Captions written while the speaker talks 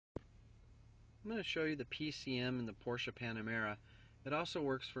I'm going to show you the PCM and the Porsche Panamera. It also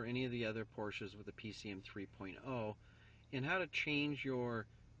works for any of the other Porsches with the PCM 3.0, and how to change your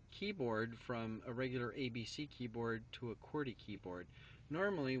keyboard from a regular ABC keyboard to a QWERTY keyboard.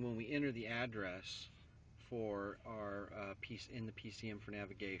 Normally when we enter the address for our piece in the PCM for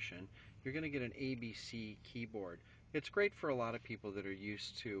navigation, you're going to get an ABC keyboard. It's great for a lot of people that are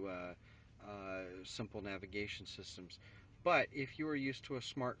used to simple navigation systems. But if you are used to a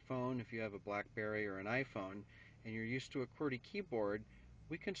smartphone, if you have a BlackBerry or an iPhone, and you're used to a QWERTY keyboard,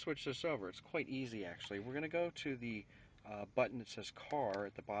 we can switch this over. It's quite easy actually. We're going to go to the button that says Car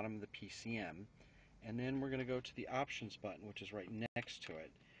at the bottom of the PCM, and then we're going to go to the Options button, which is right next to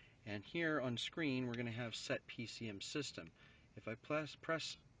it. And here on screen we're going to have Set PCM System. If I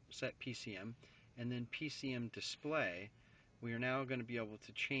press Set PCM and then PCM Display, we are now going to be able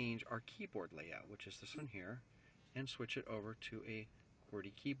to change our keyboard layout, which is this one here, and switch it over to a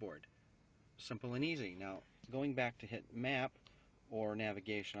QWERTY keyboard. Simple and easy. Now, going back to hit Map or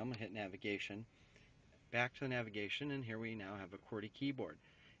Navigation, I'm going to hit Navigation. Back to the navigation, and here we now have a QWERTY keyboard.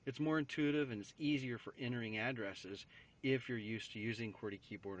 It's more intuitive and it's easier for entering addresses if you're used to using QWERTY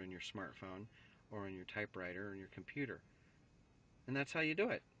keyboard on your smartphone or on your typewriter or on your computer. And that's how you do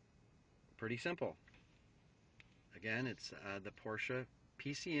it. Pretty simple. Again, it's the Porsche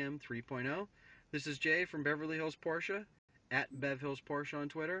PCM 3.0. This is Jay from Beverly Hills Porsche, at Bev Hills Porsche on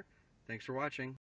Twitter. Thanks for watching.